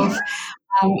myself.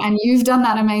 And you've done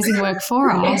that amazing work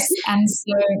for us. And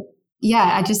so,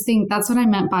 yeah, I just think that's what I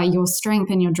meant by your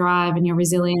strength and your drive and your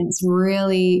resilience.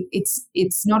 Really,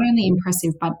 it's not only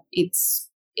impressive, but it's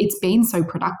been so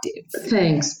productive.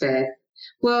 Thanks, Beth.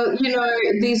 Well, you know,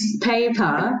 this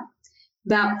paper,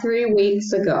 about 3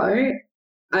 weeks ago,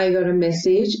 I got a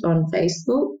message on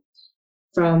Facebook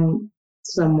from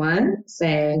someone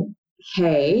saying,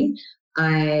 hey,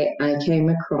 I came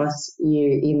across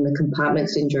you in the compartment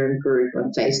syndrome group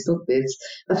on Facebook. There's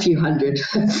a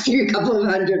couple of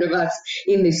hundred of us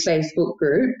in this Facebook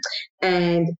group.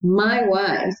 And my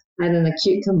wife had an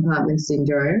acute compartment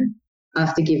syndrome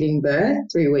after giving birth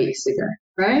 3 weeks ago,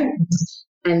 right?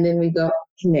 And then we got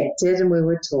connected and we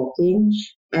were talking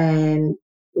and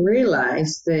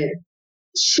realized that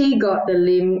she got the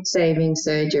limb-saving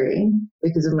surgery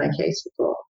because of my case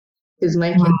report. Because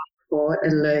my case report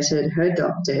alerted her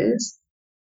doctors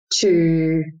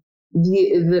to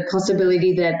the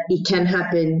possibility that it can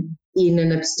happen in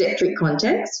an obstetric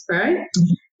context, right?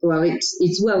 Well,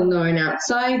 it's well known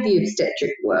outside the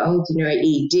obstetric world,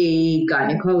 ED,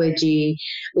 gynecology,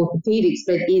 orthopedics,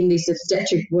 but in this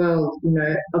obstetric world,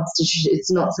 obstetrics,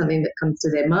 it's not something that comes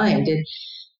to their mind. And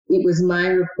it was my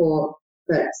report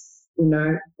that's,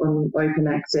 on open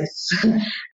access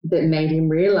that made him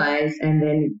realize and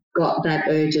then got that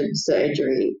urgent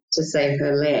surgery to save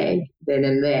her leg then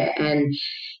and there. And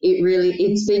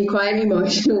it's been quite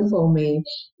emotional for me,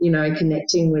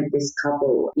 connecting with this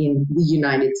couple in the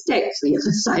United States, the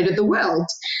other side of the world.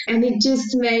 And it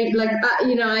just made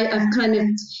I've kind of,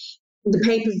 the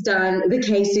paper's done, the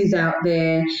case is out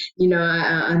there,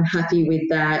 I'm happy with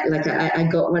that. Like I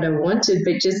got what I wanted,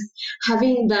 but just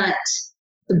having the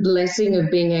blessing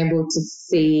of being able to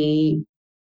see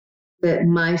that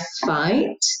my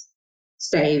fight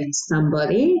saved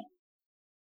somebody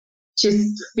just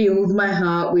filled my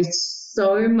heart with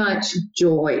so much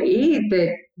joy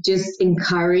that just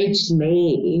encouraged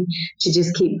me to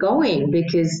just keep going,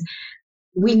 because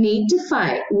we need to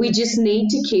fight. We just need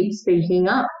to keep speaking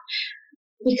up,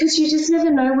 because you just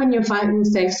never know when your fight will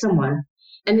save someone.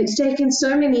 And it's taken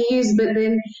so many years, but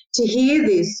then to hear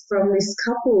this from this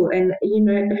couple and,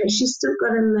 she's still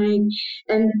got a leg,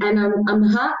 and I'm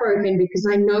heartbroken because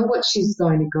I know what she's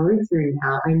going to go through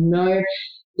now. I know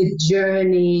the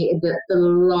journey, the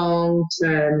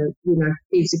long-term,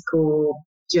 physical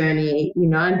journey.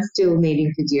 I'm still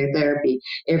needing physiotherapy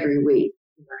every week,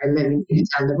 11 years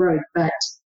down the road. But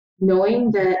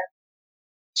knowing that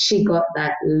she got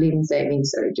that limb-saving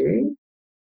surgery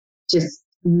just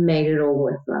made it all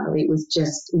worthwhile. It was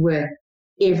just worth,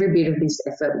 every bit of this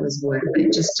effort was worth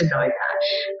it, just to know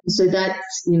that. So that's,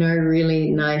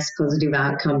 really nice positive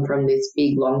outcome from this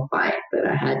big long fight that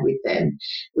I had with them,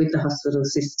 with the hospital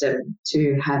system,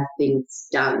 to have things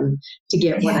done to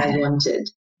get what I wanted.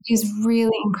 It is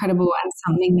really incredible and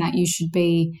something that you should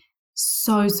be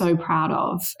so, so proud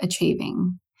of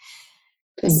achieving.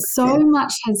 Thanks. So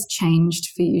much has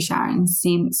changed for you, Sharon,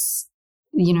 since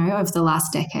over the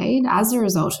last decade as a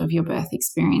result of your birth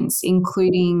experience,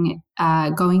 including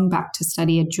going back to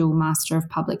study a dual Master of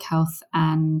Public Health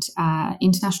and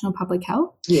International Public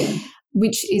Health,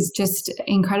 which is just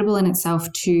incredible in itself,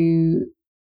 to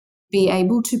be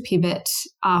able to pivot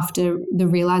after the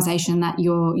realization that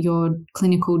your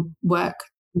clinical work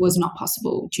was not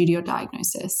possible due to your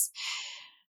diagnosis.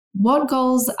 What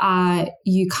goals are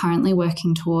you currently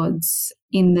working towards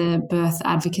in the birth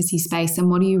advocacy space, and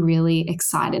what are you really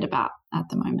excited about at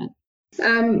the moment?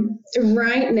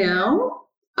 Right now,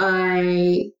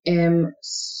 I am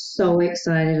so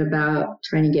excited about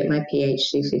trying to get my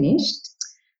PhD finished.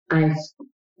 I've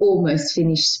almost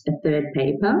finished a third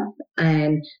paper,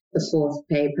 and the fourth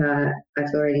paper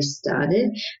I've already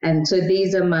started. And so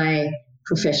these are my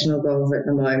professional goals at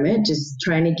the moment, just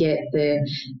trying to get the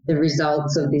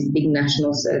results of this big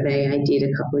national survey I did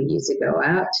a couple of years ago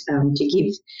out, to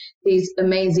give these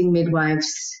amazing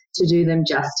midwives, to do them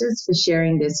justice for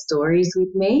sharing their stories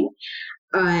with me.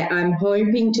 I'm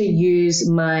hoping to use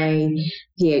my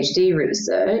PhD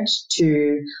research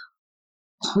to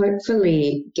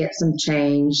hopefully get some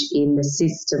change in the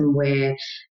system where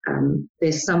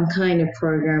there's some kind of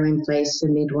program in place for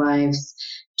midwives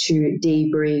to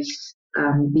debrief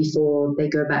before they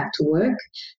go back to work.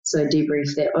 So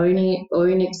debrief their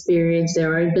own experience,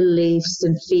 their own beliefs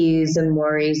and fears and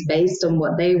worries based on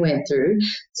what they went through,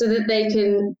 so that they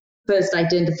can first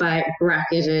identify it,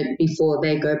 bracket it before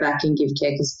they go back and give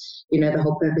care, because, the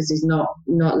whole purpose is not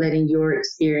letting your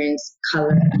experience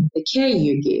colour the care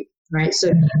you give, right?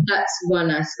 So that's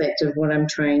one aspect of what I'm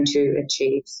trying to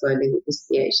achieve slowly with this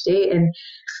PhD. And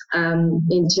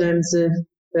in terms of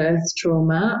birth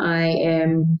trauma, I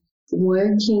am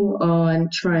working on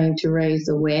trying to raise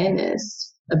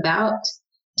awareness about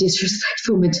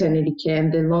disrespectful maternity care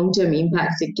and the long-term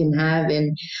impacts it can have.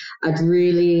 And I've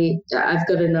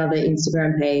got another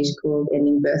Instagram page called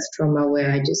Ending Birth Trauma,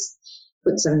 where I just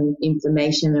put some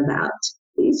information about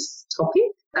this topic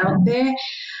out there.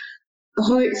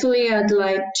 Hopefully I'd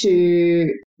like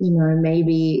to,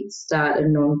 maybe start a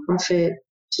non-profit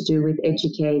to do with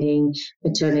educating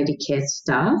maternity care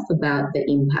staff about the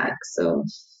impacts of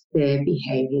their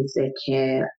behaviours, their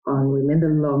care on women, the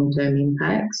long-term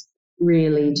impacts,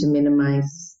 really to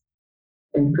minimise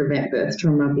and prevent birth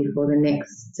trauma before the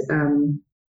next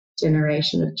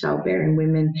generation of childbearing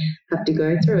women have to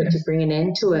go through it to bring an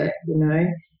end to it, you know.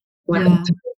 One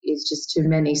is just too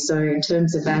many. So in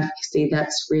terms of advocacy,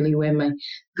 that's really where my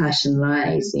passion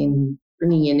lies, in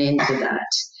bringing an end to that.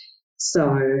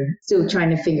 So still trying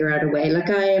to figure out a way. Like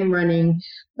I am running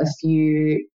a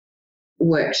few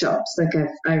workshops. Like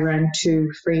I ran 2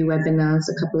 free webinars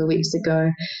a couple of weeks ago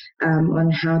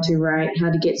on how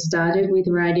to get started with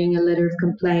writing a letter of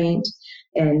complaint.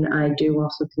 And I do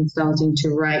offer consulting to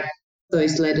write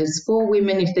those letters for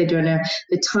women if they don't have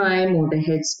the time or the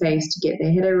headspace to get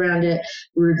their head around it,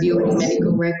 reviewing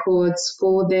medical records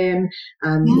for them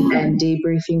and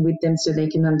debriefing with them so they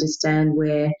can understand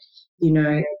where, you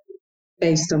know,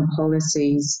 based on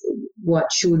policies,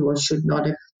 what should or should not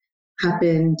have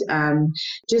happened,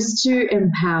 just to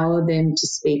empower them to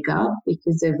speak up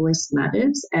because their voice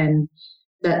matters. And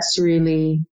that's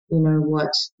really, you know,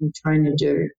 what I'm trying to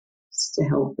do, is to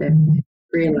help them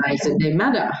realize that they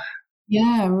matter.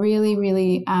 Yeah, really,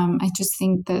 really. I just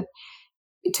think that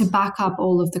to back up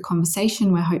all of the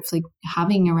conversation we're hopefully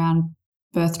having around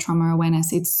birth trauma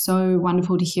awareness, it's so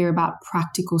wonderful to hear about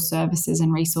practical services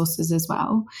and resources as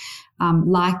well,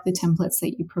 like the templates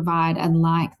that you provide and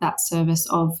like that service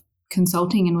of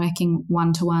consulting and working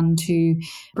one-to-one to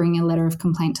bring a letter of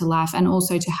complaint to life, and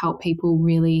also to help people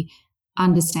really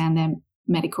understand their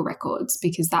medical records,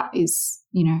 because that is,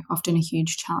 you know, often a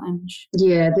huge challenge.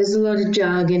 Yeah, there's a lot of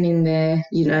jargon in there,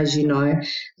 you know, as you know, a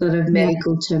lot of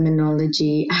medical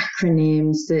terminology,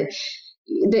 acronyms that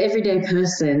the everyday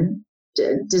person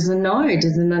doesn't know,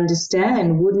 doesn't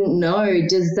understand, wouldn't know.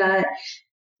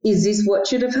 Is this what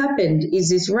should have happened? Is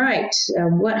this right?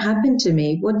 What happened to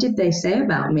me? What did they say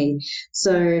about me?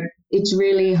 So it's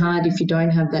really hard if you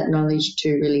don't have that knowledge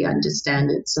to really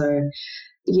understand it. So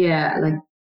yeah, like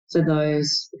for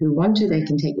those who want to, they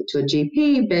can take it to a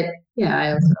GP, but yeah,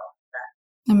 I also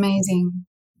that. Amazing.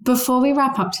 Before we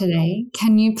wrap up today,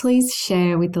 can you please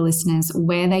share with the listeners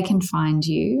where they can find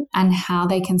you and how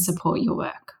they can support your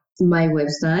work? My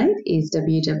website is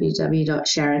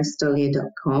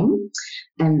www.sharonstoliar.com,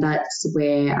 and that's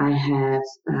where I have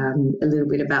a little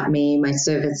bit about me, my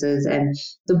services, and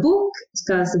the book,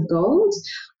 Scars of Gold.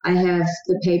 I have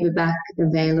the paperback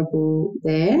available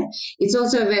there. It's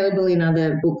also available in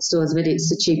other bookstores, but it's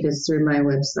the cheapest through my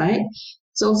website.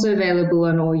 It's also available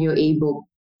on all your ebook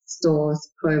stores,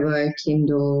 Kobo,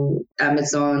 Kindle,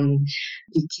 Amazon.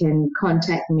 You can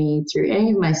contact me through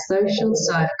any of my socials.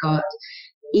 So I've got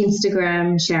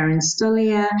Instagram, Sharon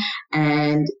Stoliar,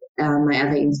 and my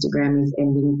other Instagram is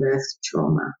Ending Birth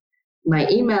Trauma. My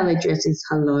email address is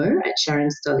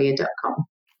hello@sharonstoliar.com.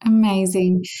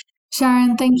 Amazing.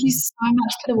 Sharon, thank you so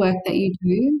much for the work that you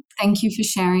do. Thank you for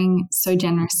sharing so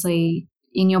generously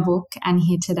in your book and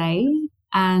here today.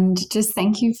 And just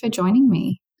thank you for joining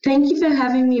me. Thank you for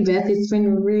having me, Beth. It's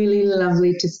been really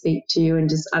lovely to speak to you and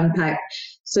just unpack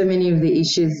so many of the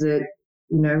issues that,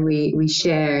 you know, we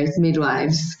share as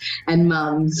midwives and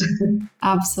mums.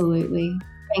 Absolutely.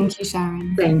 Thank you,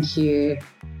 Sharon. Thank you.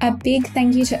 A big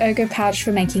thank you to Ergo Pouch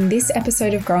for making this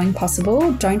episode of Growing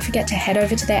possible. Don't forget to head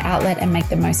over to their outlet and make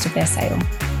the most of their sale.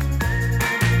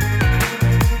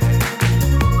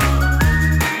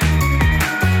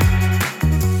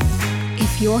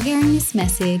 If you're hearing this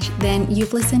message, then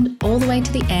you've listened all the way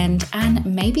to the end and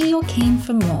maybe you're keen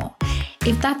for more.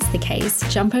 If that's the case,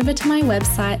 jump over to my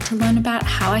website to learn about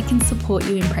how I can support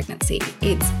you in pregnancy.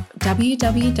 It's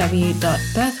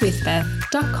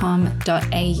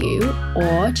www.birthwithbeth.com.au,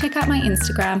 or check out my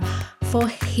Instagram for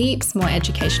heaps more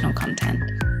educational content.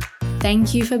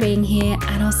 Thank you for being here,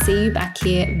 and I'll see you back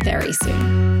here very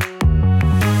soon.